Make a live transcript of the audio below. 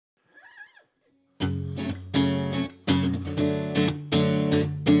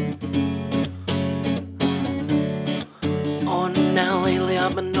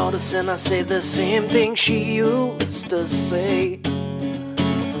I've been noticing I say the same thing she used to say.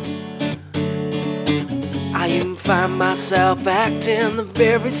 I even find myself acting the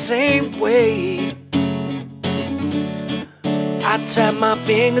very same way. I tap my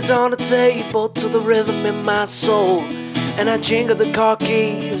fingers on the table to the rhythm in my soul, and I jingle the car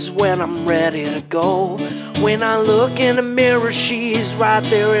keys when I'm ready to go. When I look in the mirror, she's right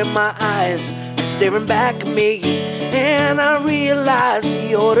there in my eyes, staring back at me. And I realize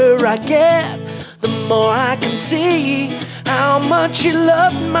the older I get, the more I can see how much she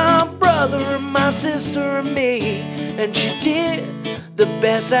loved my brother and my sister and me. And she did the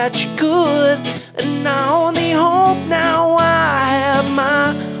best that she could, and I only hope now I have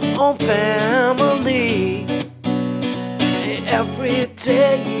my own family. Every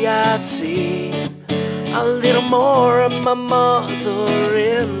day I see a little more of my mother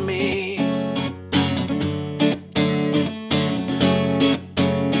in me.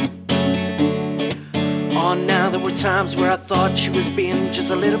 Oh, now there were times where I thought she was being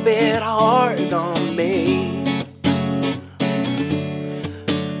just a little bit hard on me,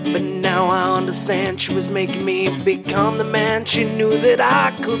 but now I understand she was making me become the man she knew that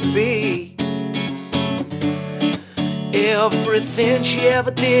I could be. Everything she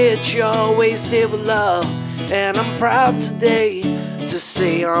ever did, she always did with love. And I'm proud today to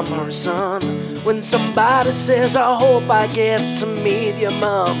say I'm her son. When somebody says, I hope I get to meet your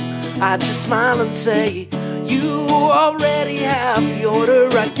mom, I just smile and say, you already have. The older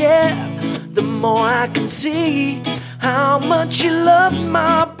I get, the more I can see how much you love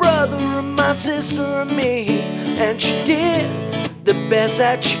my brother and my sister and me. And she did the best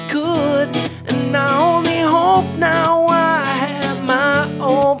that she could, and I only hope now I have my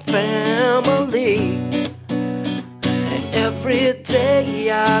own family. And every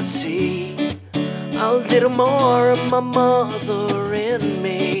day I see a little more of my mother in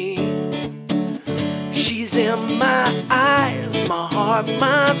me. She's in my eyes, my heart,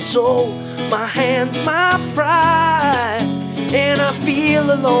 my soul, my hands, my pride. And I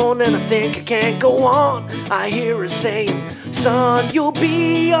feel alone and I think I can't go on. I hear her saying, son, you'll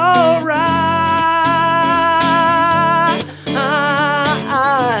be alright.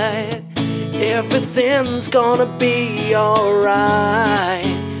 Everything's gonna be alright.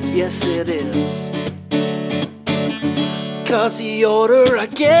 Yes, it is. 'Cause the older I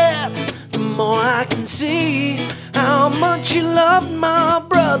get, the more I can see how much you loved my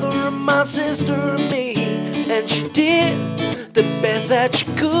brother and my sister and me. And she did the best that she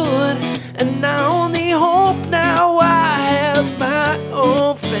could, and I only hope now I have my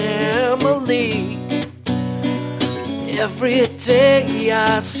own family. Every day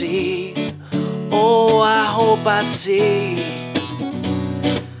I see, oh, I hope I see.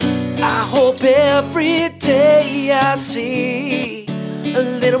 I hope every day I see a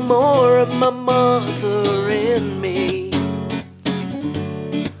little more of my mother in me.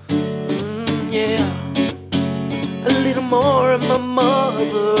 Yeah, a little more of my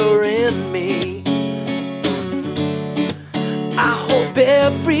mother in me. I hope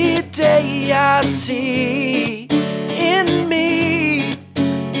every day I see in me,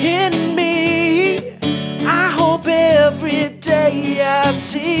 in me. I hope every day I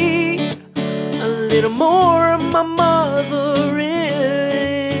see a little more of my mother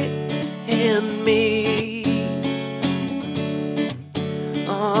in me.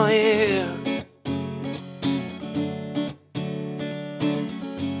 Oh yeah.